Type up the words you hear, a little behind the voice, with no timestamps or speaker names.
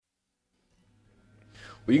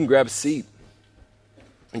Well, you can grab a seat.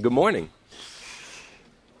 And good morning.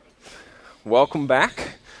 Welcome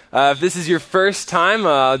back. If this is your first time,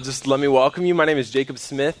 just let me welcome you. My name is Jacob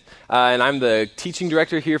Smith, and I'm the teaching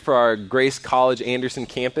director here for our Grace College Anderson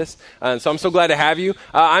campus. And so I'm so glad to have you.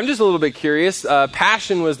 I'm just a little bit curious.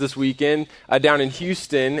 Passion was this weekend down in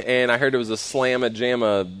Houston, and I heard it was a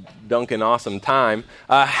slam-a-jam-a dunkin' awesome time.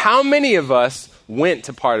 How many of us went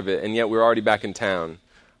to part of it, and yet we're already back in town?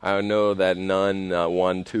 I know that none,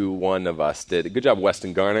 one of us did. Good job,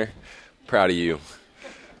 Weston Garner. Proud of you.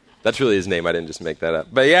 That's really his name. I didn't just make that up.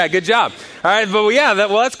 But yeah, good job. All right, but yeah,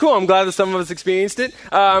 that's cool. I'm glad that some of us experienced it.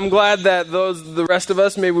 I'm glad that the rest of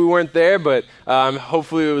us, maybe we weren't there, but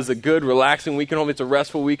hopefully it was a good, relaxing weekend. Hopefully it's a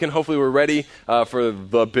restful weekend. Hopefully we're ready for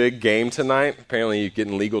the big game tonight. Apparently you get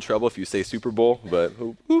in legal trouble if you say Super Bowl, but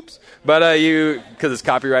oops. But because it's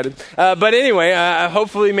copyrighted. But anyway,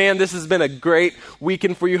 hopefully, man, this has been a great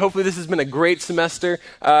weekend for you. Hopefully this has been a great semester.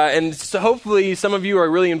 And so hopefully some of you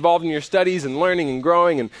are really involved in your studies and learning and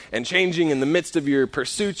growing and changing in the midst of your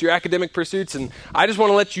pursuits, your academic pursuits. And I just want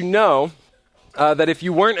to let you know that if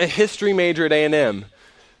you weren't a history major at A&M,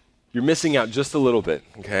 you're missing out just a little bit,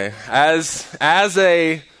 okay? As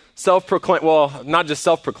a self-proclaimed, well, not just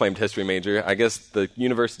self-proclaimed history major, I guess the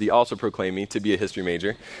university also proclaimed me to be a history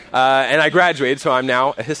major. And I graduated, so I'm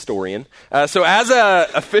now a historian. So as an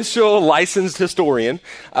official licensed historian,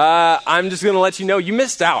 I'm just going to let you know you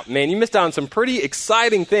missed out, man. You missed out on some pretty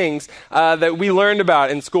exciting things that we learned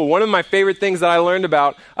about in school. One of my favorite things that I learned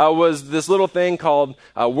about was this little thing called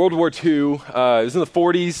World War II. It was in the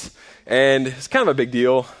 40s, and it's kind of a big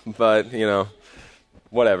deal, but, you know,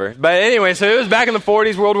 whatever. But anyway, so it was back in the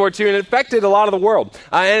 40s, World War II, and it affected a lot of the world.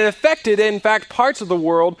 And it affected, in fact, parts of the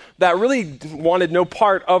world that really wanted no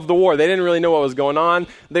part of the war. They didn't really know what was going on.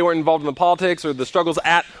 They weren't involved in the politics or the struggles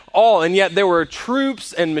at all. And yet there were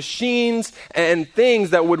troops and machines and things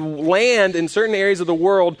that would land in certain areas of the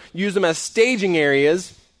world, use them as staging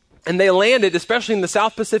areas. And they landed, especially in the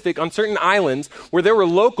South Pacific, on certain islands where there were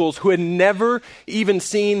locals who had never even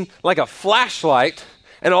seen like a flashlight.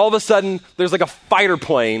 And all of a sudden, there's like a fighter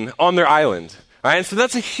plane on their island, right? And so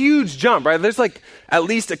that's a huge jump, right? There's like at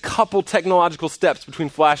least a couple technological steps between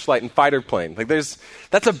flashlight and fighter plane.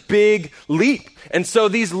 That's a big leap. And so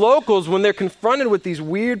these locals, when they're confronted with these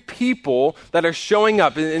weird people that are showing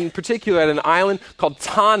up, in particular at an island called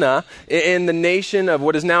Tanna in the nation of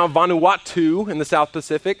what is now Vanuatu in the South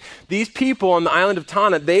Pacific, these people on the island of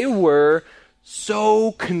Tanna, they were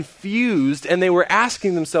so confused, and they were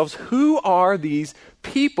asking themselves, who are these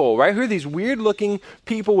people, right? Who are these weird-looking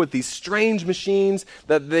people with these strange machines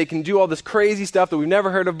that they can do all this crazy stuff that we've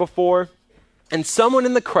never heard of before? And someone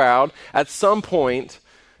in the crowd at some point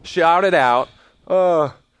shouted out,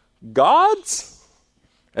 gods?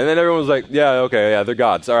 And then everyone was like, yeah, okay, yeah, they're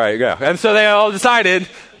gods. All right, yeah. And so they all decided,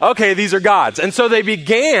 okay, these are gods. And so they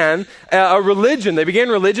began a religion. They began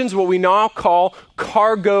religions, what we now call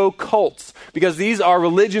cargo cults, because these are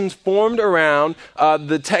religions formed around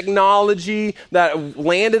the technology that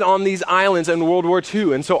landed on these islands in World War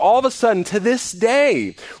II. And so all of a sudden, to this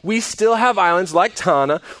day, we still have islands like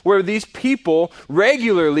Tanna where these people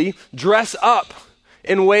regularly dress up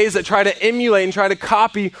in ways that try to emulate and try to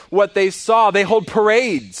copy what they saw. They hold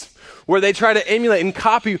parades where they try to emulate and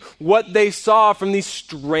copy what they saw from these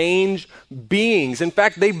strange beings. In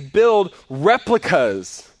fact, they build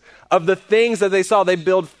replicas of the things that they saw. They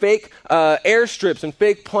build fake airstrips and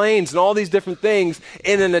fake planes and all these different things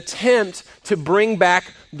in an attempt to bring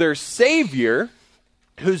back their savior,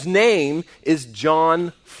 whose name is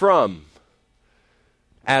John Frum.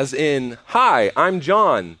 As in, hi, I'm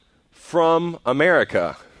John from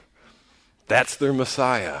America. That's their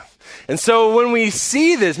Messiah. And so when we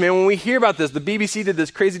see this, man, when we hear about this, the BBC did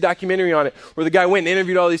this crazy documentary on it where the guy went and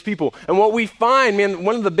interviewed all these people. And what we find, man,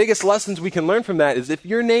 one of the biggest lessons we can learn from that is if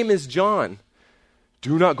your name is John,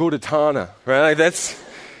 do not go to Tanna, right? Like that's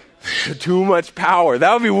too much power.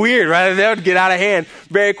 That would be weird, right? That would get out of hand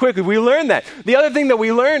very quickly. We learned that. The other thing that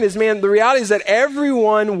we learned is, man, the reality is that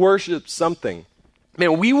everyone worships something.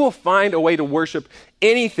 Man, we will find a way to worship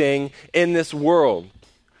anything in this world.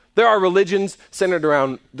 There are religions centered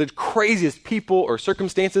around the craziest people or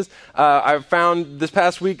circumstances. I found this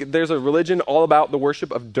past week, there's a religion all about the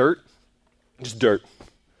worship of dirt. Just dirt.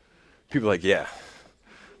 People are like, yeah,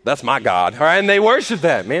 that's my God. All right, and they worship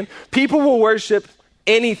that, man. People will worship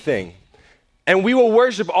anything. And we will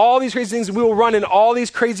worship all these crazy things. We will run in all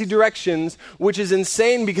these crazy directions, which is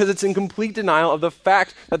insane because it's in complete denial of the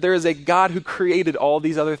fact that there is a God who created all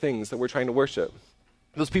these other things that we're trying to worship.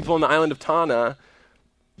 Those people on the island of Tanna,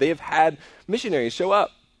 they have had missionaries show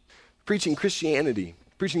up, preaching Christianity,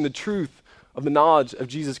 preaching the truth of the knowledge of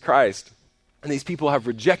Jesus Christ. And these people have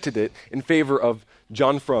rejected it in favor of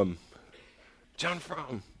John Frum. John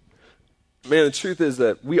Frum. Man, the truth is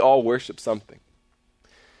that we all worship something.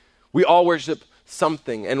 We all worship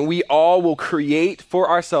something, and we all will create for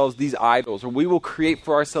ourselves these idols, or we will create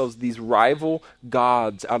for ourselves these rival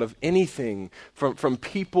gods out of anything, from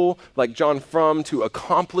people like John Frum to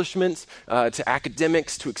accomplishments, to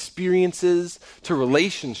academics, to experiences, to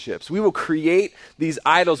relationships. We will create these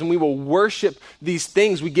idols, and we will worship these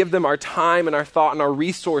things. We give them our time and our thought and our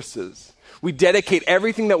resources. We dedicate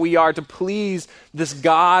everything that we are to please this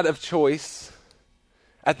God of choice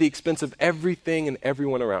at the expense of everything and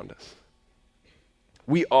everyone around us.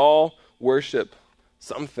 We all worship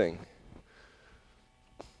something.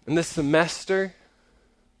 And this semester,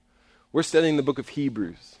 we're studying the book of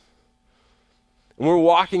Hebrews. And we're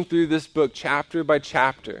walking through this book chapter by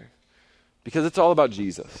chapter because it's all about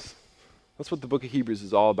Jesus. That's what the book of Hebrews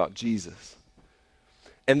is all about, Jesus.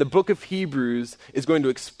 And the book of Hebrews is going to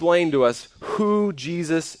explain to us who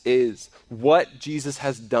Jesus is, what Jesus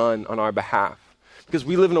has done on our behalf. Because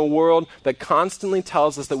we live in a world that constantly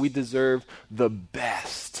tells us that we deserve the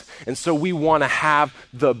best. And so we want to have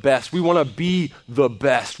the best. We want to be the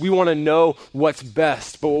best. We want to know what's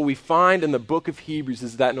best. But what we find in the book of Hebrews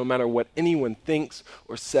is that no matter what anyone thinks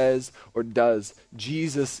or says or does,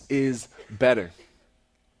 Jesus is better.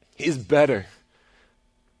 He is better.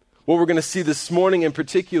 What we're going to see this morning in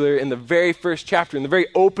particular in the very first chapter, in the very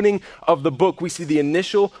opening of the book, we see the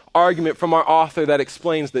initial argument from our author that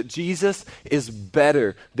explains that Jesus is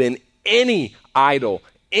better than any idol,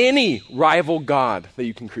 any rival god that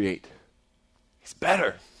you can create. He's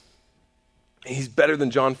better. He's better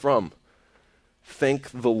than John Frum.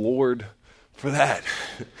 Thank the Lord for that.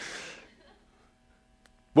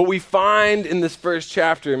 What we find in this first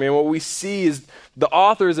chapter, what we see is the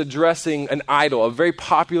author is addressing an idol, a very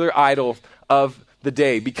popular idol of the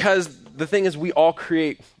day. Because the thing is, we all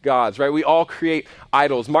create gods, right? We all create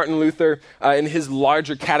idols. Martin Luther, in his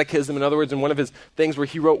larger catechism, in other words, in one of his things where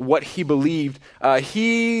he wrote what he believed,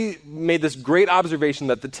 he made this great observation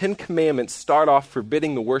that the Ten Commandments start off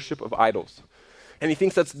forbidding the worship of idols. And he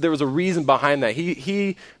thinks there was a reason behind that.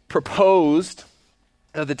 He proposed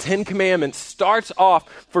the Ten Commandments starts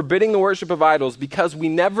off forbidding the worship of idols because we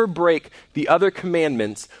never break the other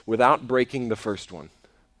commandments without breaking the first one.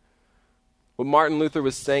 What Martin Luther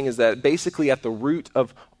was saying is that basically at the root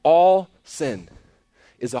of all sin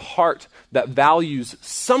is a heart that values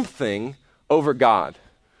something over God,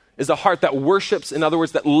 is a heart that worships, in other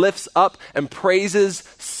words, that lifts up and praises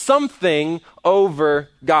something over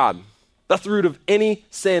God. That's the root of any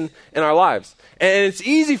sin in our lives. And it's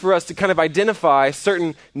easy for us to kind of identify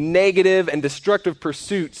certain negative and destructive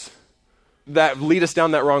pursuits that lead us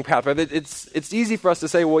down that wrong path. Right? It's easy for us to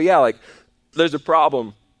say, well, yeah, like there's a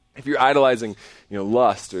problem if you're idolizing,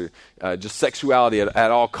 lust or just sexuality at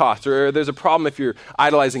all costs. Or there's a problem if you're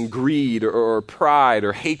idolizing greed or pride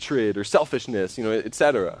or hatred or selfishness,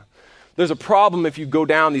 etc. There's a problem if you go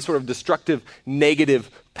down these sort of destructive, negative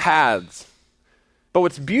paths. But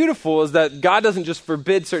what's beautiful is that God doesn't just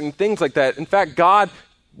forbid certain things like that. In fact, God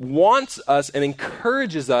wants us and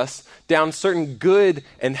encourages us down certain good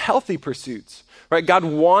and healthy pursuits. Right? God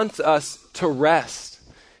wants us to rest.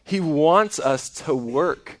 He wants us to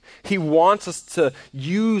work. He wants us to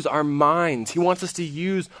use our minds. He wants us to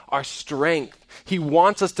use our strength. He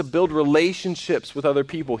wants us to build relationships with other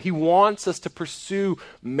people. He wants us to pursue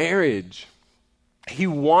marriage. He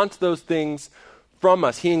wants those things from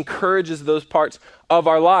us. He encourages those parts of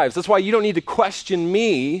our lives. That's why you don't need to question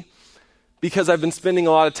me because I've been spending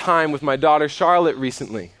a lot of time with my daughter Charlotte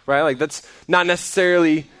recently, right? Like that's not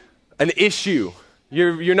necessarily an issue.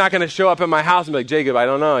 You're not going to show up at my house and be like, Jacob, I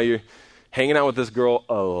don't know, you're hanging out with this girl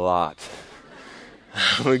a lot.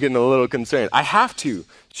 We're getting a little concerned. I have to.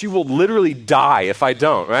 She will literally die if I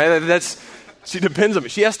don't, right? She depends on me.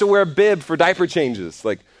 She has to wear a bib for diaper changes,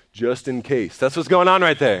 like just in case. That's what's going on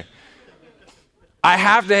right there. I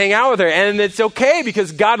have to hang out with her, and it's okay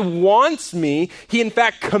because God wants me. He, in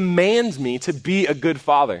fact, commands me to be a good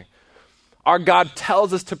father. Our God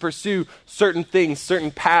tells us to pursue certain things,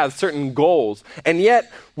 certain paths, certain goals. And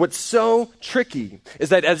yet, what's so tricky is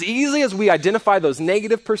that as easily as we identify those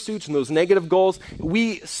negative pursuits and those negative goals,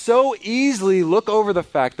 we so easily look over the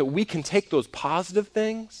fact that we can take those positive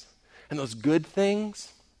things and those good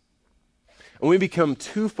things, and we become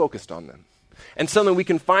too focused on them. And suddenly we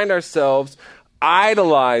can find ourselves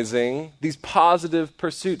idolizing these positive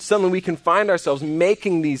pursuits. Suddenly we can find ourselves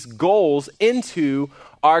making these goals into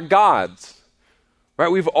our gods. Right?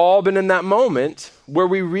 We've all been in that moment where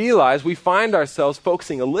we realize we find ourselves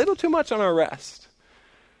focusing a little too much on our rest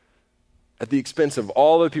at the expense of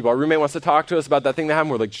all other people. Our roommate wants to talk to us about that thing that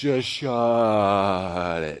happened. We're like, just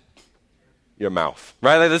shut it. Your mouth,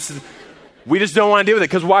 right? Like we just don't want to deal with it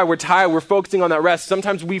because why? We're tired. We're focusing on that rest.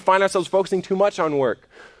 Sometimes we find ourselves focusing too much on work,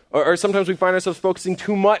 or sometimes we find ourselves focusing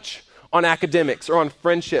too much on academics or on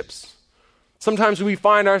friendships. Sometimes we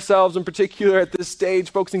find ourselves, in particular at this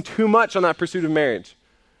stage, focusing too much on that pursuit of marriage.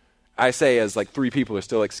 I say as like 3 people are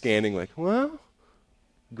still like scanning, like, well,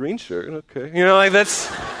 green shirt, okay. You know, like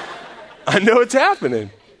that's, I know it's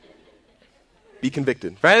happening. Be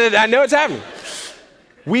convicted, right? I know it's happening.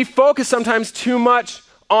 We focus sometimes too much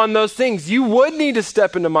on those things. You would need to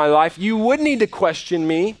step into my life. You would need to question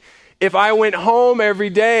me if I went home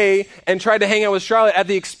every day and tried to hang out with Charlotte at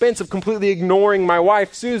the expense of completely ignoring my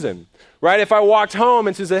wife, Susan. Right? If I walked home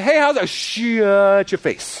and Susan said, hey, how's that? Shut your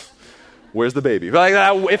face. Where's the baby? Like,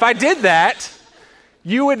 if I did that,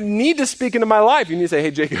 you would need to speak into my life. You need to say,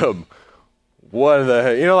 hey, Jacob, what the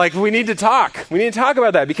heck? You know, like we need to talk. We need to talk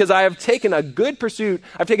about that because I have taken a good pursuit.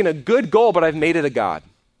 I've taken a good goal, but I've made it a God.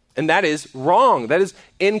 And that is wrong. That is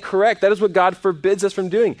incorrect. That is what God forbids us from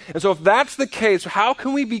doing. And so if that's the case, how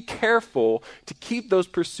can we be careful to keep those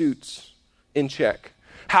pursuits in check?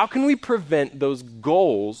 How can we prevent those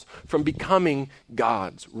goals from becoming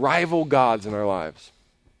gods, rival gods in our lives?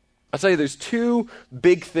 I'll tell you, there's 2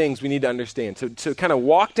 big things we need to understand. To kind of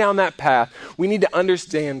walk down that path, we need to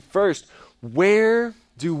understand first, where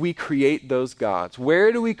do we create those gods?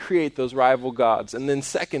 Where do we create those rival gods? And then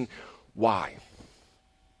second, why?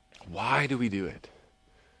 Why do we do it?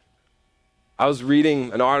 I was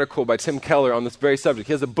reading an article by Tim Keller on this very subject.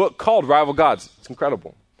 He has a book called Rival Gods. It's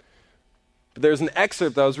incredible. But there's an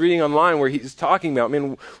excerpt that I was reading online where he's talking about,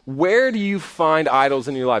 where do you find idols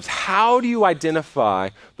in your lives? How do you identify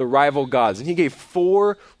the rival gods? And he gave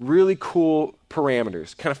 4 really cool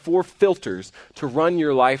parameters, kind of 4 filters to run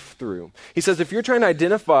your life through. He says, if you're trying to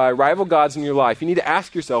identify rival gods in your life, you need to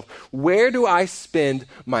ask yourself, where do I spend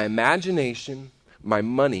my imagination, my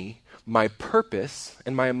money, my purpose,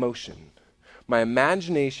 and my emotion? My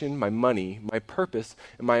imagination, my money, my purpose,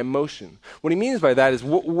 and my emotion. What he means by that is,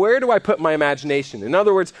 where do I put my imagination? In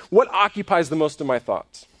other words, what occupies the most of my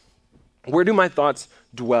thoughts? Where do my thoughts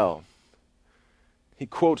dwell? He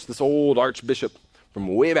quotes this old archbishop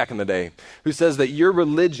from way back in the day who says that your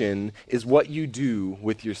religion is what you do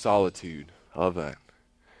with your solitude. I love that.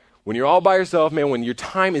 When you're all by yourself, when your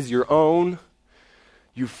time is your own,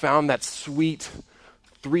 you found that sweet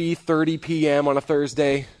 3:30 p.m. on a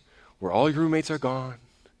Thursday where all your roommates are gone,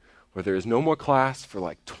 where there is no more class for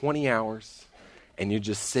like 20 hours, and you're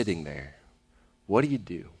just sitting there. What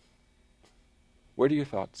do? Where do your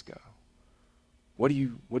thoughts go? What do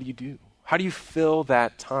you do? How do you fill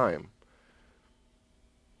that time?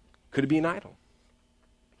 Could it be an idol?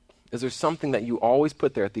 Is there something that you always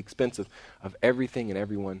put there at the expense of everything and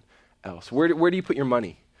everyone else? Where do you put your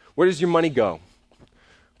money? Where does your money go?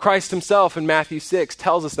 Christ himself in Matthew 6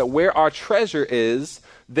 tells us that where our treasure is,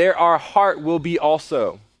 there our heart will be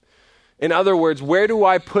also. In other words, where do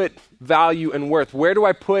I put value and worth? Where do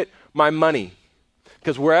I put my money?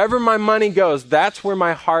 Because wherever my money goes, that's where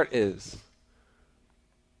my heart is.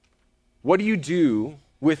 What do you do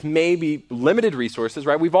with maybe limited resources,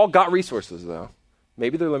 right? We've all got resources, though.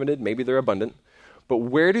 Maybe they're limited, maybe they're abundant. But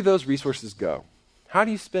where do those resources go? How do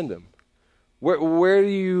you spend them? Where do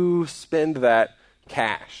you spend that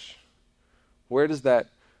cash? Where does that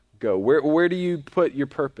go? Where do you put your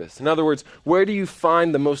purpose? In other words, where do you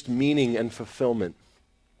find the most meaning and fulfillment?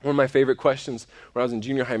 One of my favorite questions when I was in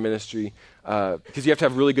junior high ministry, because you have to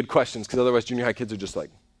have really good questions, because otherwise junior high kids are just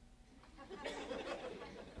like,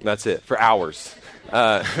 that's it, for hours.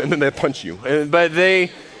 And then they punch you.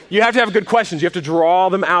 You have to have good questions. You have to draw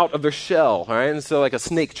them out of their shell, right? And so like a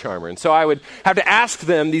snake charmer. And so I would have to ask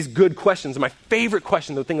them these good questions. And my favorite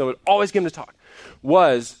question, the thing that would always get them to talk,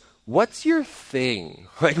 was, what's your thing?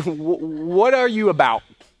 Like, what are you about?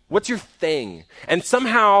 What's your thing? And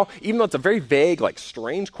somehow, even though it's a very vague, like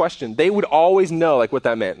strange question, they would always know like what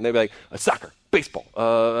that meant. And they'd be like, soccer,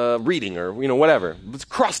 baseball, reading, or whatever. It's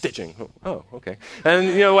cross-stitching. Oh, okay.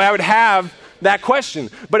 And I would have that question.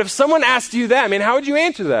 But if someone asked you that, how would you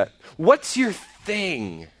answer that? What's your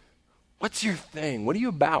thing? What's your thing? What are you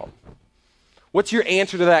about? What's your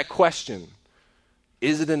answer to that question?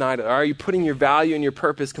 Is it an idol? Are you putting your value and your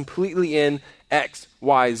purpose completely in X,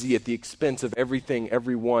 Y, Z at the expense of everything,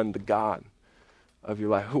 everyone, the God of your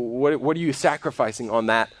life? What are you sacrificing on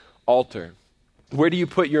that altar? Where do you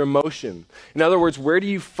put your emotion? In other words, where do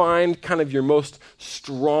you find kind of your most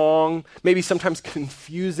strong, maybe sometimes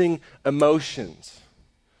confusing emotions?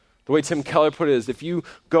 The way Tim Keller put it is, if you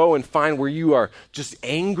go and find where you are just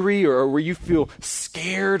angry or where you feel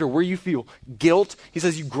scared or where you feel guilt, he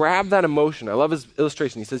says you grab that emotion. I love his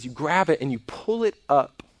illustration. He says you grab it and you pull it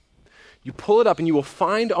up. You pull it up and you will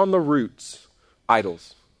find on the roots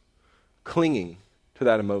idols clinging to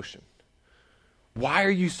that emotion. Why are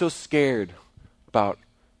you so scared about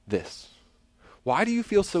this? Why do you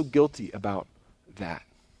feel so guilty about that?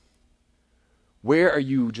 Where are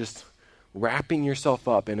you just wrapping yourself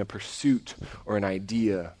up in a pursuit or an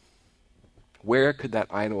idea? Where could that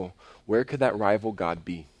idol, where could that rival God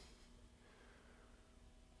be?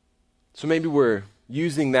 So maybe we're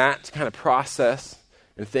using that to kind of process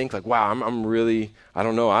and think like, wow, I'm really, I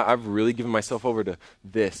don't know, I've really given myself over to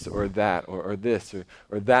this or that or this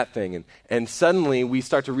or that thing. And suddenly we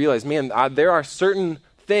start to realize, man, there are certain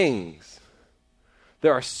things,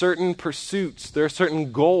 there are certain pursuits, there are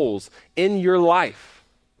certain goals in your life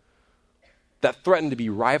that threaten to be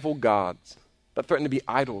rival gods, that threaten to be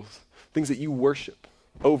idols, things that you worship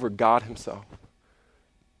over God himself.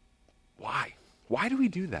 Why? Why do we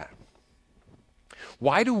do that?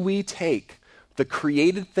 Why do we take the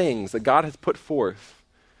created things that God has put forth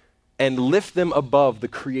and lift them above the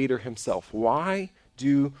Creator himself? Why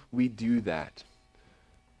do we do that?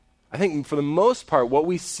 I think for the most part, what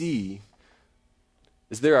we see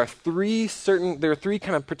is there are three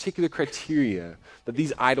kind of particular criteria that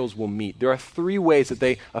these idols will meet. There are three ways that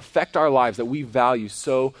they affect our lives that we value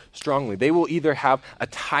so strongly. They will either have a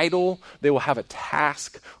title, they will have a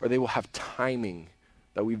task, or they will have timing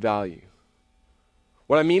that we value.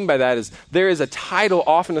 What I mean by that is there is a title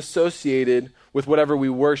often associated with whatever we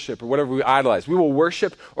worship or whatever we idolize. We will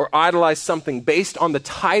worship or idolize something based on the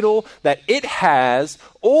title that it has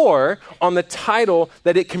or on the title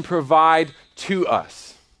that it can provide to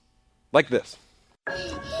us. Like this.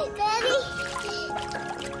 Daddy?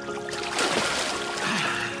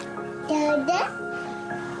 Dada?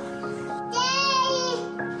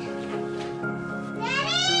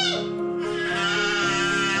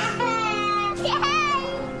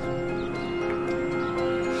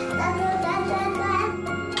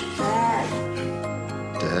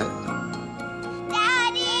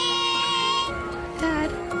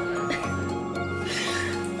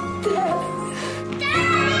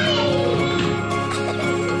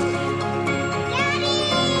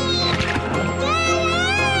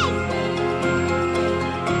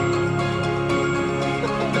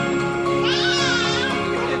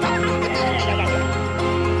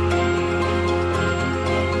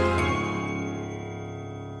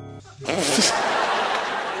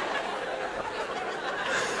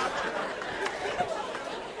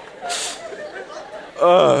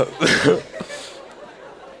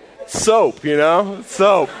 Soap, you know?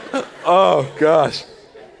 Soap. Oh, gosh.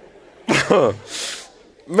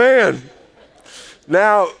 Man.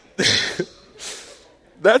 Now,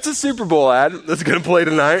 that's a Super Bowl ad that's going to play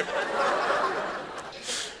tonight.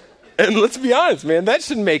 And let's be honest, man, that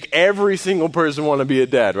should make every single person want to be a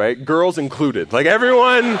dad, right? Girls included. Like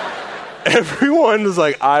everyone is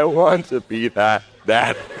like, I want to be that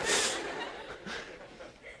dad.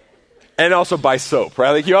 And also buy soap,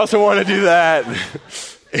 right? Like you also want to do that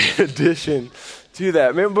in addition to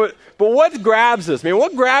that. Man, but what grabs us? Man,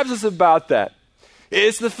 what grabs us about that?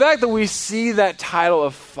 It's the fact that we see that title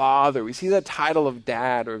of father. We see that title of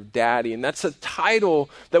dad or of daddy. And that's a title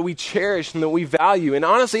that we cherish and that we value. And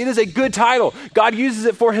honestly, it is a good title. God uses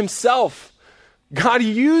it for himself. God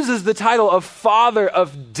uses the title of father,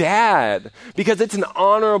 of dad, because it's an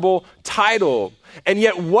honorable title. And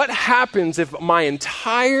yet what happens if my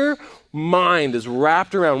entire mind is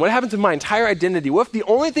wrapped around, what happens if my entire identity, what if the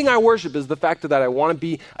only thing I worship is the fact that I want to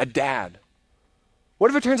be a dad? What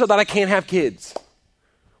if it turns out that I can't have kids?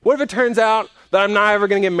 What if it turns out that I'm not ever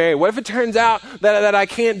going to get married? What if it turns out that I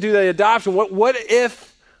can't do the adoption? What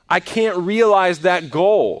if I can't realize that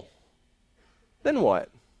goal? Then what?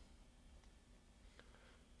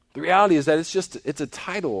 The reality is that it's a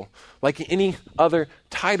title like any other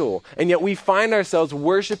title. And yet we find ourselves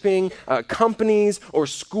worshiping companies or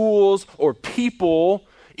schools or people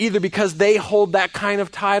either because they hold that kind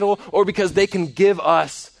of title or because they can give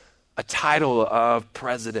us a title of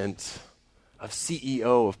president, of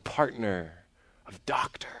CEO, of partner, of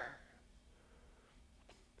doctor.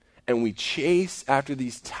 And we chase after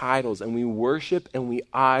these titles and we worship and we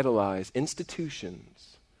idolize institutions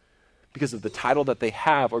because of the title that they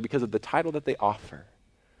have or because of the title that they offer.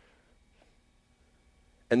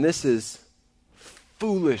 And this is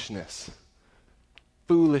foolishness.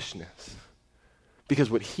 Foolishness. Because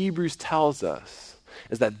what Hebrews tells us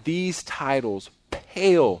is that these titles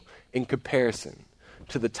pale in comparison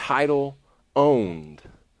to the title owned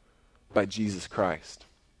by Jesus Christ.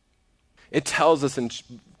 It tells us in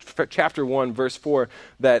chapter 1, verse 4,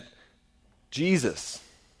 that Jesus,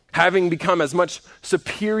 having become as much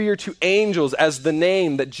superior to angels as the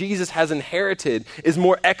name that Jesus has inherited is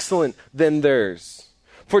more excellent than theirs.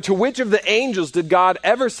 For to which of the angels did God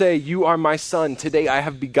ever say, "You are my son, today I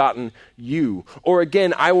have begotten you"? Or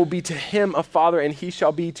again, "I will be to him a father, and he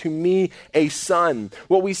shall be to me a son"?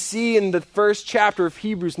 What we see in the first chapter of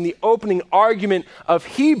Hebrews, in the opening argument of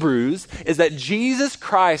Hebrews, is that Jesus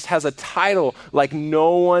Christ has a title like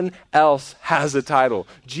no one else has a title.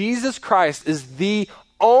 Jesus Christ is the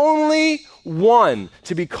only one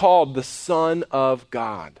to be called the Son of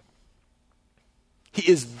God. He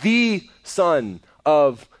is the Son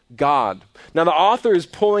of God. Now, the author is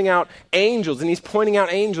pulling out angels, and he's pointing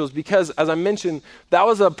out angels because, as I mentioned, that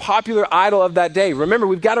was a popular idol of that day. Remember,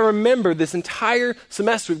 we've got to remember this entire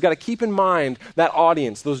semester, we've got to keep in mind that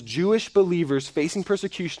audience, those Jewish believers facing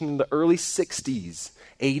persecution in the early 60s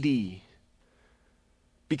AD.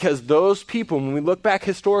 Because those people, when we look back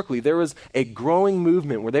historically, there was a growing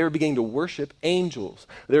movement where they were beginning to worship angels.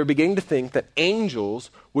 They were beginning to think that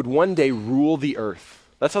angels would one day rule the earth.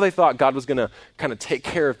 That's how they thought God was going to kind of take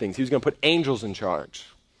care of things. He was going to put angels in charge.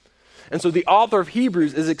 And so the author of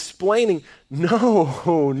Hebrews is explaining,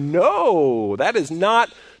 no, that is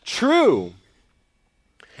not true.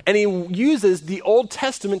 And he uses the Old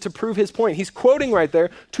Testament to prove his point. He's quoting right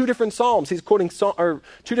there two different Psalms. He's quoting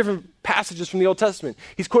two different passages from the Old Testament.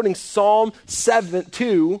 He's quoting Psalm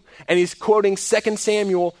 2, and he's quoting 2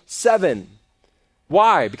 Samuel 7.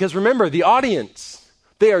 Why? Because remember, the audience,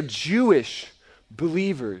 they are Jewish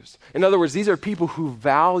believers. In other words, these are people who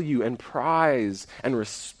value and prize and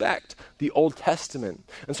respect the Old Testament.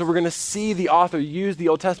 And so we're going to see the author use the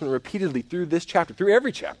Old Testament repeatedly through this chapter, through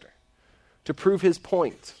every chapter, to prove his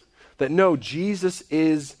point that no, Jesus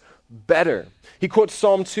is better. He quotes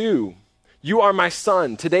Psalm 2, "You are my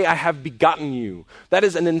son, today I have begotten you." That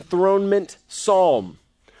is an enthronement psalm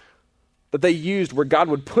that they used where God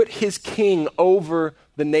would put his king over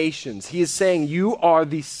the nations. He is saying, you are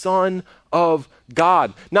the Son of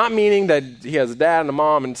God. Not meaning that he has a dad and a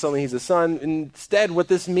mom and suddenly he's a son. Instead, what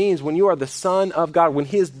this means, when you are the Son of God, when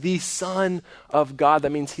he is the Son of God,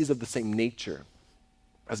 that means he's of the same nature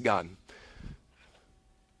as God.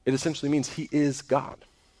 It essentially means he is God.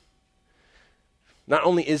 Not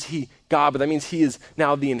only is he God, but that means he is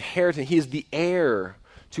now the inheritant. He is the heir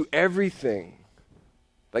to everything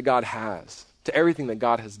that God has, to everything that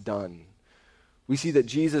God has done. We see that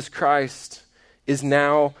Jesus Christ is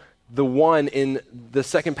now the one in the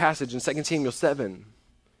second passage in 2 Samuel 7.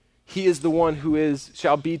 He is the one who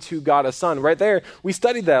shall be to God a son. Right there, we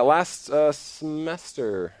studied that last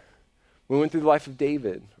semester. We went through the life of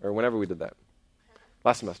David, or whenever we did that.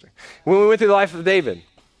 Last semester. When we went through the life of David,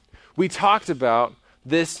 we talked about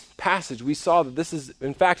this passage. We saw that this is,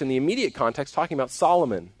 in fact, in the immediate context, talking about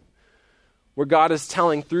Solomon, where God is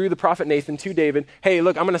telling through the prophet Nathan to David, hey,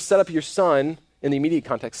 look, I'm going to set up your son, in the immediate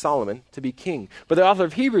context, Solomon, to be king. But the author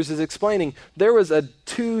of Hebrews is explaining there were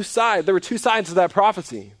two sides to that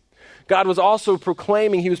prophecy. God was also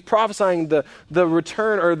proclaiming, he was prophesying the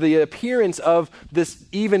return or the appearance of this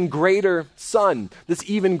even greater son, this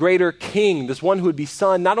even greater king, this one who would be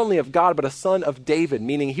son not only of God, but a son of David,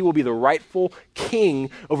 meaning he will be the rightful king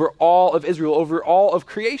over all of Israel, over all of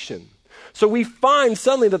creation. So we find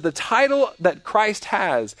suddenly that the title that Christ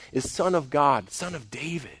has is Son of God, Son of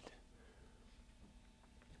David.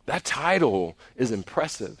 That title is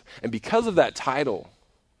impressive. And because of that title,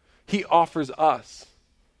 he offers us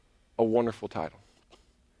a wonderful title.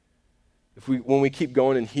 When we keep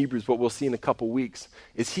going in Hebrews, what we'll see in a couple weeks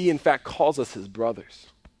is he in fact calls us his brothers,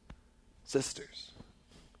 sisters,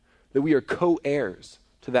 that we are co-heirs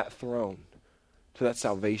to that throne, to that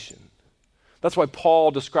salvation. That's why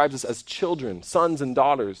Paul describes us as children, sons and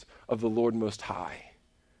daughters of the Lord Most High.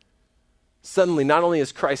 Suddenly, not only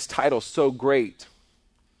is Christ's title so great,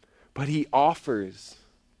 but he offers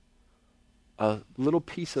a little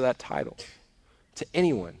piece of that title to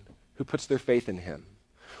anyone who puts their faith in him.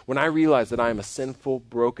 When I realize that I am a sinful,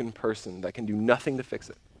 broken person that can do nothing to fix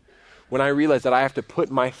it, when I realize that I have to put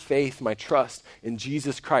my faith, my trust in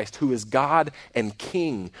Jesus Christ, who is God and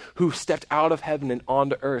King, who stepped out of heaven and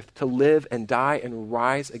onto earth to live and die and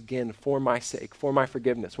rise again for my sake, for my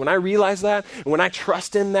forgiveness. When I realize that, and when I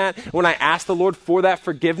trust in that, and when I ask the Lord for that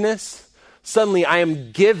forgiveness, suddenly I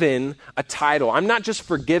am given a title. I'm not just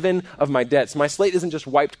forgiven of my debts. My slate isn't just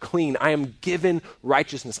wiped clean. I am given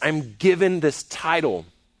righteousness. I'm given this title.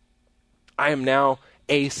 I am now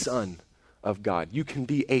a son of God. You can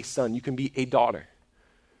be a son. You can be a daughter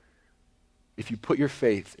if you put your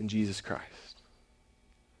faith in Jesus Christ.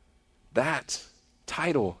 That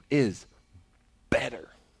title is better.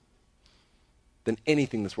 than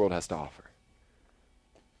anything this world has to offer.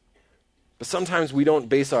 But sometimes we don't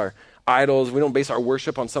base our idols, we don't base our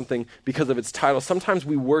worship on something because of its title. Sometimes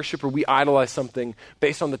we worship or we idolize something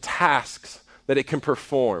based on the tasks that it can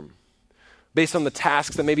perform, based on the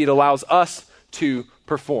tasks that maybe it allows us to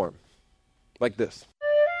perform, like this.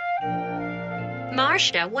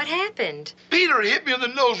 Marcia, what happened? Peter hit me in the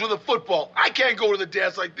nose with a football. I can't go to the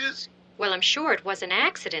dance like this. Well, I'm sure it was an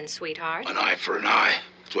accident, sweetheart. An eye for an eye.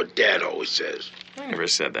 That's what Dad always says. I never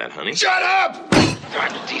said that, honey. Shut up!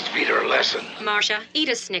 Time to teach Peter a lesson. Marcia, eat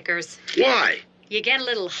a Snickers. Why? You get a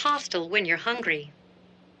little hostile when you're hungry.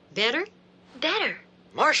 Better? Better.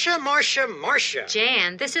 Marcia, Marcia, Marcia.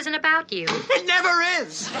 Jan, this isn't about you. It never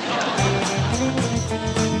is.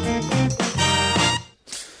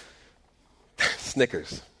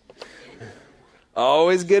 Snickers.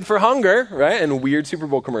 Always good for hunger, right? And weird Super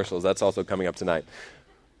Bowl commercials. That's also coming up tonight.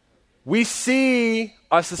 We see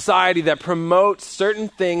a society that promotes certain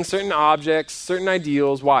things, certain objects, certain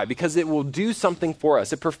ideals. Why? Because it will do something for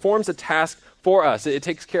us. It performs a task for us. It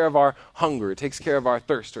takes care of our hunger. It takes care of our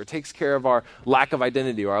thirst, or it takes care of our lack of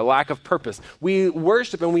identity or our lack of purpose. We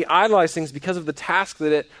worship and we idolize things because of the task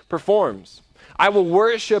that it performs. I will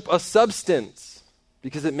worship a substance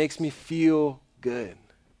because it makes me feel good.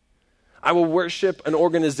 I will worship an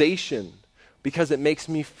organization because it makes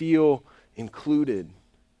me feel included.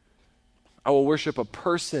 I will worship a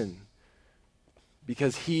person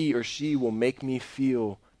because he or she will make me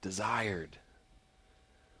feel desired.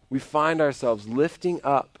 We find ourselves lifting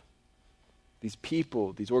up these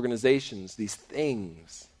people, these organizations, these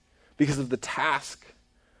things because of the task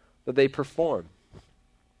that they perform.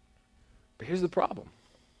 But here's the problem.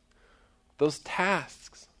 Those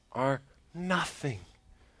tasks are nothing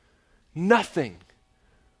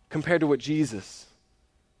compared to what Jesus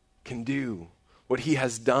can do, what he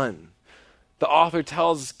has done. The author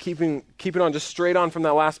tells us, keeping on just straight on from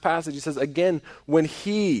that last passage, he says, again, when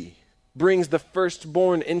he brings the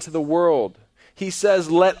firstborn into the world, he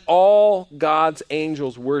says, let all God's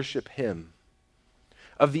angels worship him.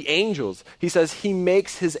 Of the angels, he says, he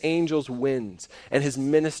makes his angels winds and his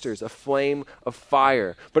ministers a flame of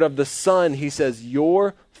fire. But of the Son, he says,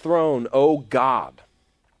 your throne, O God,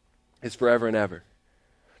 is forever and ever.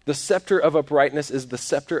 The scepter of uprightness is the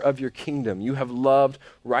scepter of your kingdom. You have loved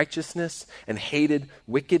righteousness and hated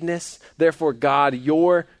wickedness. Therefore, God,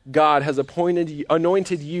 your God, has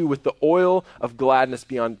anointed you with the oil of gladness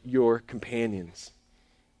beyond your companions.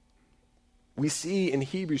 We see in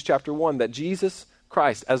Hebrews chapter 1 that Jesus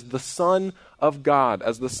Christ, as the Son of God,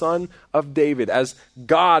 as the Son of David, as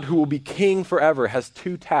God who will be king forever, has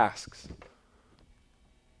two tasks.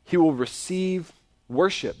 He will receive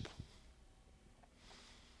worship.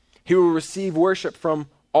 He will receive worship from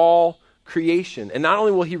all creation. And not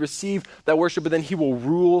only will he receive that worship, but then he will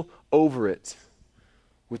rule over it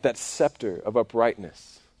with that scepter of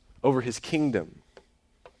uprightness over his kingdom.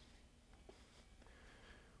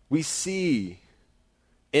 We see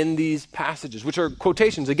in these passages, which are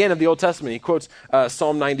quotations, again, of the Old Testament. He quotes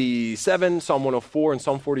Psalm 97, Psalm 104, and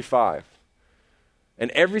Psalm 45.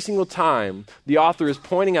 And every single time, the author is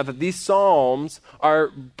pointing out that these psalms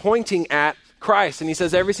are pointing at Christ. And he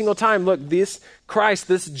says every single time, look, this Christ,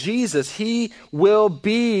 this Jesus, he will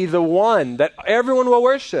be the one that everyone will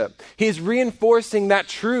worship. He's reinforcing that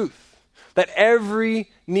truth, that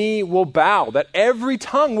every knee will bow, that every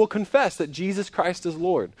tongue will confess that Jesus Christ is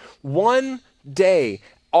Lord. One day,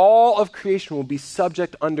 all of creation will be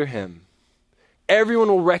subject under him. Everyone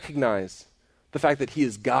will recognize the fact that he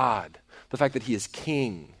is God, the fact that he is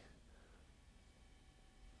king.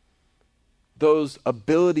 Those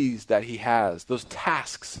abilities that he has, those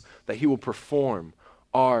tasks that he will perform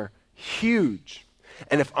are huge.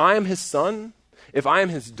 And if I am his son, if I am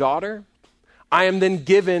his daughter, I am then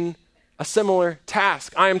given a similar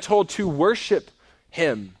task. I am told to worship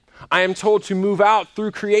him. I am told to move out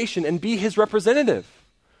through creation and be his representative.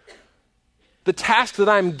 The task that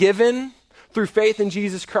I'm given through faith in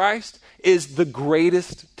Jesus Christ is the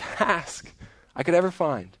greatest task I could ever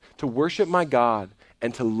find, to worship my God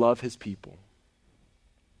and to love his people.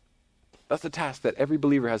 That's the task that every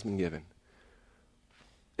believer has been given.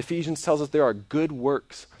 Ephesians tells us there are good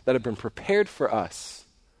works that have been prepared for us,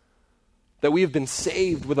 that we have been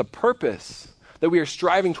saved with a purpose, that we are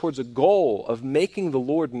striving towards a goal of making the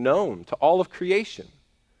Lord known to all of creation.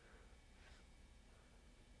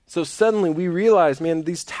 So suddenly we realize, man,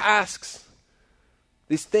 these tasks,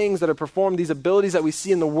 these things that are performed, these abilities that we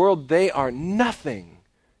see in the world, they are nothing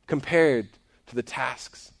compared to the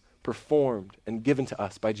tasks performed and given to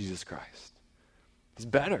us by Jesus Christ. He's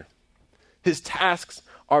better. His tasks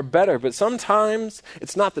are better, but sometimes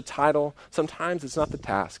it's not the title, sometimes it's not the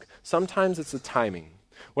task, sometimes it's the timing.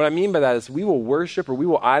 What I mean by that is we will worship or we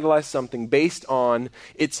will idolize something based on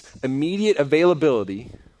its immediate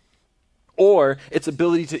availability or its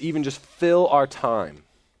ability to even just fill our time.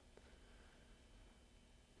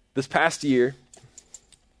 This past year,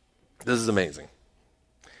 this is amazing.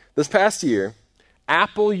 This past year,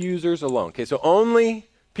 Apple users alone, okay, so only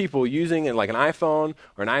people using like an iPhone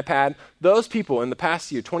or an iPad, those people in the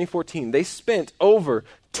past year, 2014, they spent over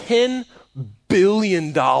 $10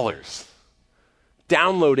 billion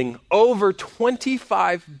downloading over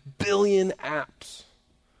 25 billion apps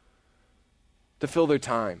to fill their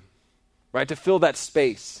time, right? To fill that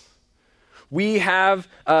space. We have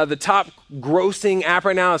the top grossing app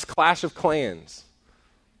right now is Clash of Clans.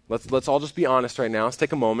 Let's all just be honest right now. Let's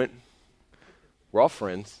take a moment. We're all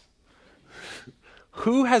friends.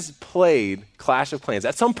 Who has played Clash of Clans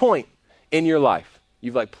at some point in your life?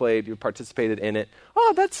 You've played, you've participated in it.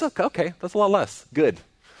 Oh, that's okay. That's a lot less. Good.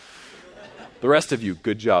 The rest of you,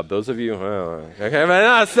 good job. Those of you, okay, but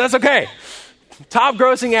no, that's okay. Top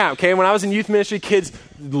grossing app, okay? When I was in youth ministry, kids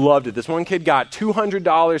loved it. This one kid got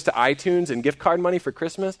 $200 to iTunes and gift card money for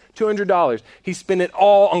Christmas. $200. He spent it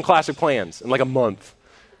all on Clash of Clans in like a month.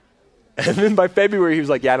 And then by February, he was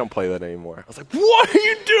like, yeah, I don't play that anymore. I was like, what are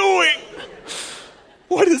you doing?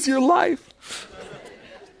 What is your life?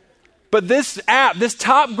 But this app, this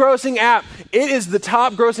top grossing app, it is the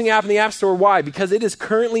top grossing app in the App Store. Why? Because it is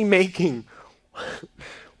currently making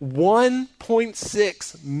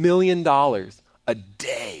 $1.6 million a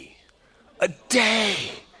day. A day.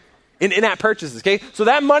 In in-app purchases, okay? So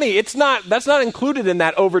that money, that's not included in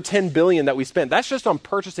that over $10 billion that we spent. That's just on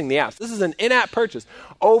purchasing the apps. This is an in-app purchase.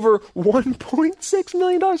 Over $1.6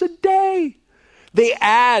 million a day. They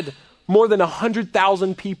add more than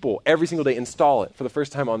 100,000 people every single day install it for the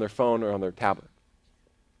first time on their phone or on their tablet.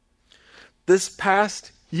 This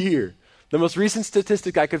past year, the most recent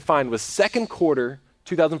statistic I could find was second quarter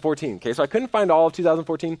 2014. Okay, so I couldn't find all of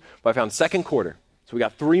 2014, but I found second quarter. So we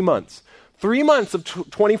got 3 months. 3 months of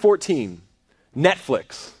 2014,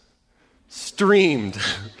 Netflix streamed.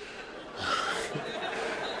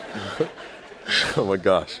 Oh my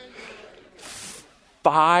gosh.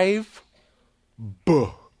 5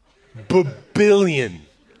 billion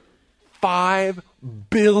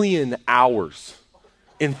hours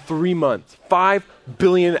in 3 months. 5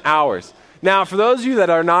 billion hours. Now, for those of you that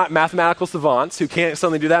are not mathematical savants who can't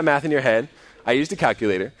suddenly do that math in your head, I used a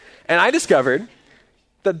calculator, and I discovered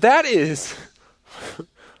that is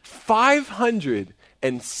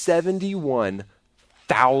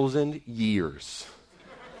 571,000 years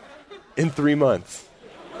in 3 months.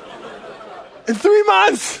 In 3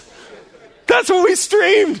 months! That's what we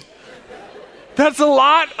streamed! That's a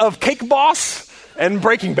lot of Cake Boss and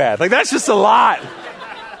Breaking Bad. That's just a lot.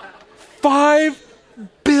 5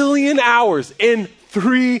 billion hours in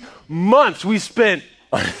 3 months we spent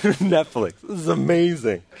on Netflix. This is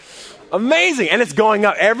amazing. Amazing. And it's going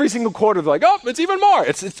up every single quarter. They're like, oh, it's even more.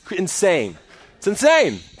 It's insane. It's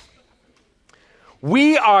insane.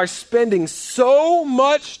 We are spending so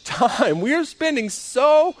much time. We are spending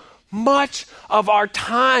so much of our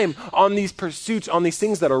time on these pursuits, on these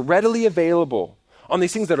things that are readily available, on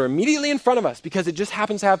these things that are immediately in front of us because it just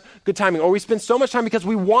happens to have good timing. Or we spend so much time because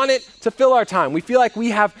we want it to fill our time. We feel like we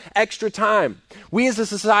have extra time. We as a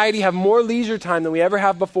society have more leisure time than we ever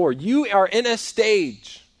have before. You are in a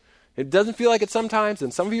stage. It doesn't feel like it sometimes,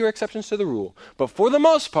 and some of you are exceptions to the rule. But for the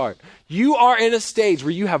most part, you are in a stage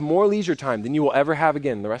where you have more leisure time than you will ever have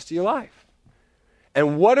again the rest of your life.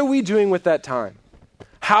 And what are we doing with that time?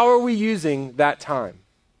 How are we using that time?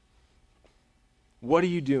 What are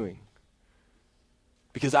you doing?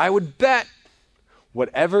 Because I would bet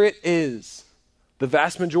whatever it is, the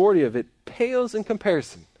vast majority of it pales in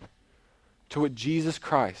comparison to what Jesus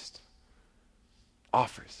Christ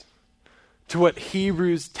offers. To what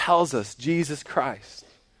Hebrews tells us Jesus Christ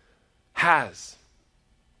has.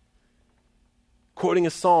 Quoting a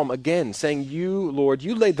psalm again, saying, you, Lord,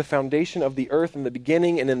 you laid the foundation of the earth in the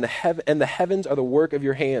beginning, and the heavens are the work of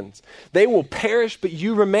your hands. They will perish, but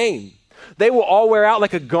you remain. They will all wear out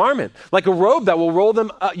like a garment, like a robe that will roll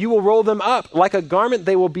them up. You will roll them up. Like a garment,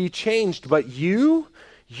 they will be changed. But you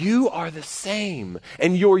are the same,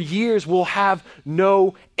 and your years will have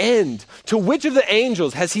no end. To which of the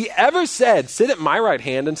angels has he ever said, sit at my right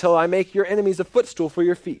hand until I make your enemies a footstool for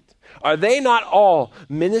your feet? Are they not all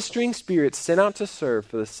ministering spirits sent out to serve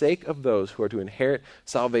for the sake of those who are to inherit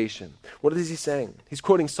salvation? What is he saying? He's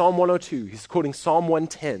quoting Psalm 102. He's quoting Psalm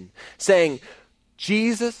 110, saying,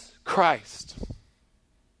 Jesus Christ,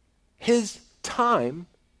 his time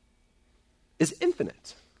is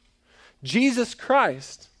infinite. Jesus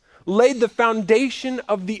Christ laid the foundation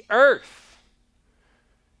of the earth.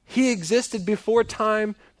 He existed before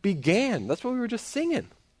time began. That's what we were just singing.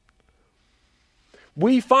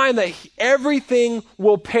 We find that everything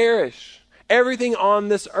will perish. Everything on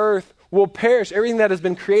this earth will perish. Everything that has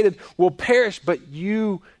been created will perish, but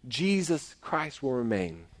you, Jesus Christ, will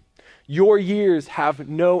remain. Your years have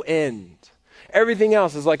no end. Everything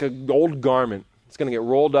else is like an old garment. It's going to get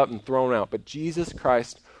rolled up and thrown out, but Jesus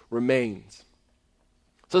Christ remains.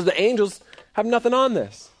 So the angels have nothing on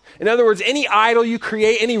this. In other words, any idol you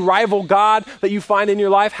create, any rival god that you find in your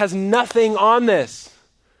life has nothing on this.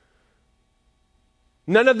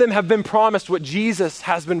 None of them have been promised what Jesus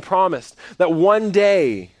has been promised, that one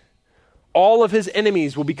day all of his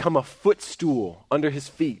enemies will become a footstool under his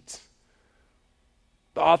feet.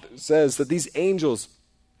 The author says that these angels,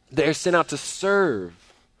 they're sent out to serve.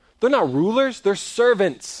 They're not rulers, they're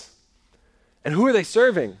servants. And who are they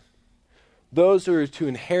serving? Those who are to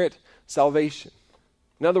inherit salvation.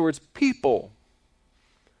 In other words, people.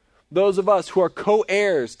 Those of us who are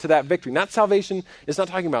co-heirs to that victory. Not salvation, it's not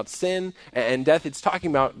talking about sin and death. It's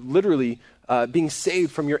talking about literally being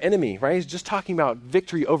saved from your enemy, right? It's just talking about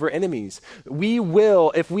victory over enemies. We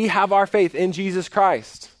will, if we have our faith in Jesus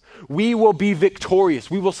Christ, we will be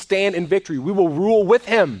victorious. We will stand in victory. We will rule with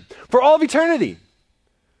him for all of eternity.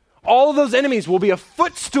 All of those enemies will be a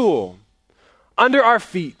footstool under our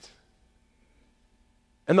feet.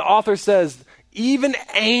 And the author says, even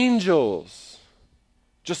angels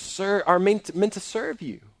are meant to serve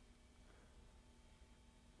you.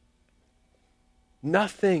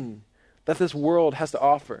 Nothing that this world has to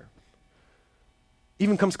offer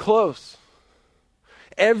even comes close.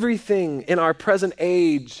 Everything in our present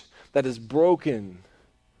age that is broken,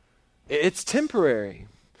 it's temporary.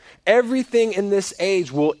 Everything in this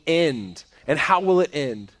age will end. And how will it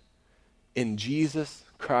end? In Jesus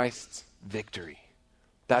Christ's victory.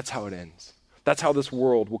 That's how it ends. That's how this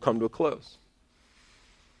world will come to a close.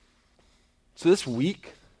 So this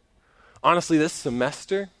week, honestly, this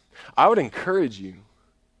semester, I would encourage you,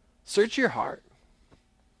 search your heart.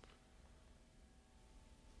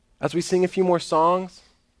 As we sing a few more songs,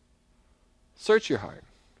 search your heart.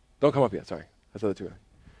 Don't come up yet, sorry. I said that too early.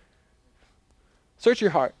 Search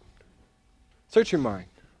your heart. Search your mind.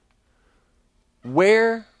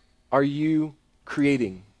 Where are you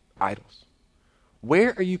creating idols?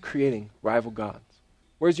 Where are you creating rival gods?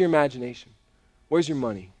 Where's your imagination? Where's your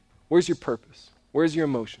money? Where's your purpose? Where's your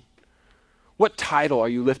emotion? What title are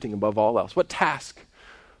you lifting above all else? What task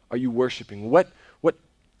are you worshiping? What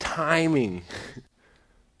timing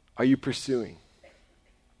are you pursuing?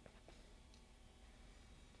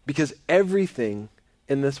 Because everything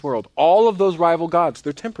in this world, all of those rival gods,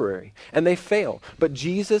 they're temporary and they fail. But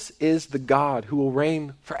Jesus is the God who will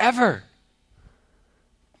reign forever.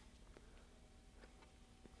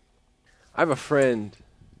 I have a friend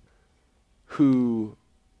who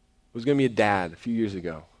was going to be a dad a few years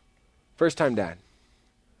ago. First-time dad.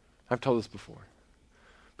 I've told this before.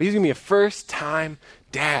 But he's going to be a first-time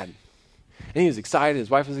dad. And he was excited. His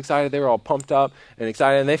wife was excited. They were all pumped up and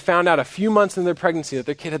excited. And they found out a few months into their pregnancy that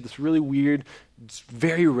their kid had this really weird,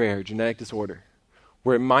 very rare genetic disorder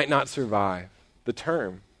where it might not survive the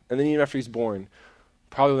term. And then even after he's born,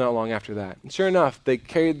 probably not long after that. And sure enough, they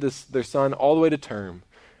carried their son all the way to term.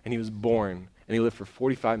 And he was born. And he lived for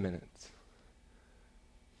 45 minutes.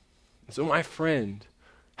 So my friend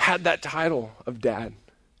had that title of dad.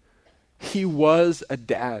 He was a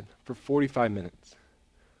dad for 45 minutes.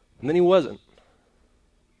 And then he wasn't.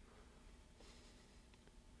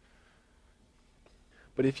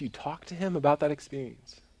 But if you talk to him about that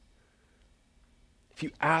experience, if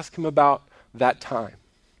you ask him about that time,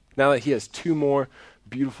 now that he has 2 more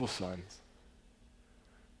beautiful sons,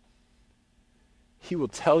 he will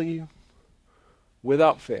tell you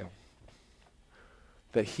without fail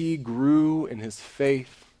that he grew in his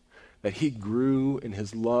faith, that he grew in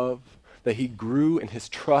his love, that he grew in his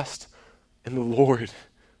trust in the Lord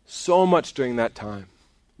so much during that time.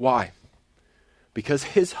 Why? Because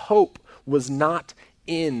his hope was not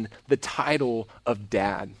in the title of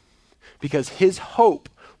dad. Because his hope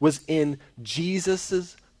was in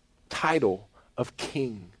Jesus' title of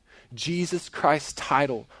king. Jesus Christ's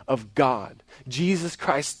title of God. Jesus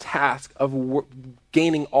Christ's task of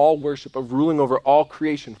gaining all worship, of ruling over all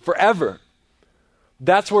creation forever.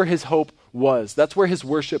 That's where his hope was. That's where his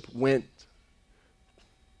worship went.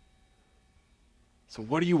 So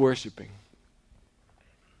what are you worshiping?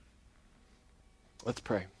 Let's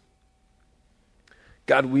pray.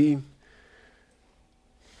 God, we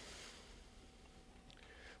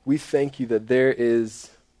thank you that there is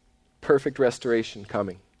perfect restoration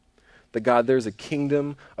coming. That God, there's a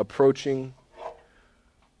kingdom approaching,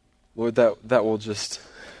 Lord, that will just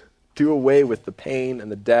Do away with the pain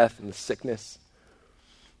and the death and the sickness.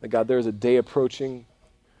 That God, there is a day approaching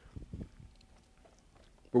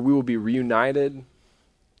where we will be reunited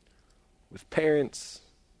with parents,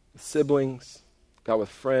 with siblings, God, with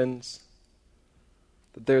friends.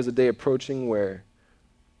 That there's a day approaching where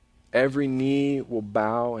every knee will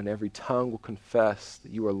bow and every tongue will confess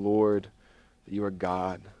that you are Lord, that you are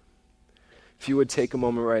God. If you would take a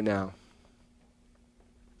moment right now,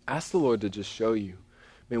 ask the Lord to just show you,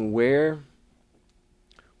 where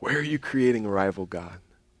are you creating a rival God?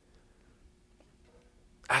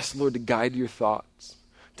 Ask the Lord to guide your thoughts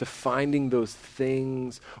to finding those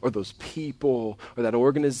things or those people or that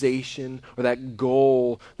organization or that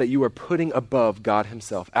goal that you are putting above God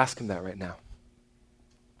himself. Ask him that right now.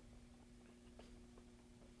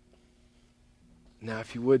 Now,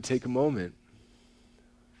 if you would take a moment,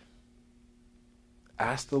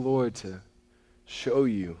 ask the Lord to show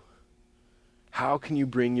you how can you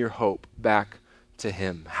bring your hope back to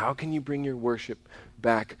him? How can you bring your worship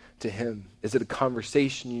back to him? Is it a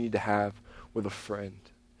conversation you need to have with a friend?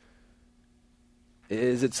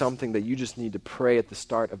 Is it something that you just need to pray at the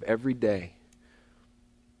start of every day?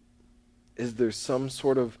 Is there some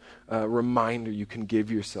sort of reminder you can give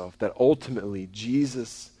yourself that ultimately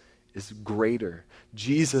Jesus is greater,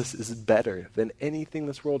 Jesus is better than anything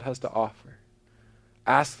this world has to offer?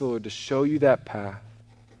 Ask the Lord to show you that path.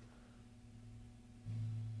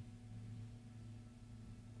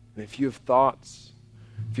 And if you have thoughts,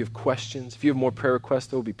 if you have questions, if you have more prayer requests,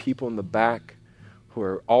 there will be people in the back who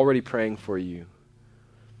are already praying for you.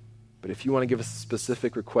 But if you want to give us a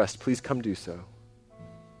specific request, please come do so.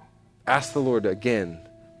 Ask the Lord again,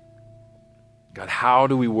 God, how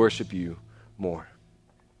do we worship you more?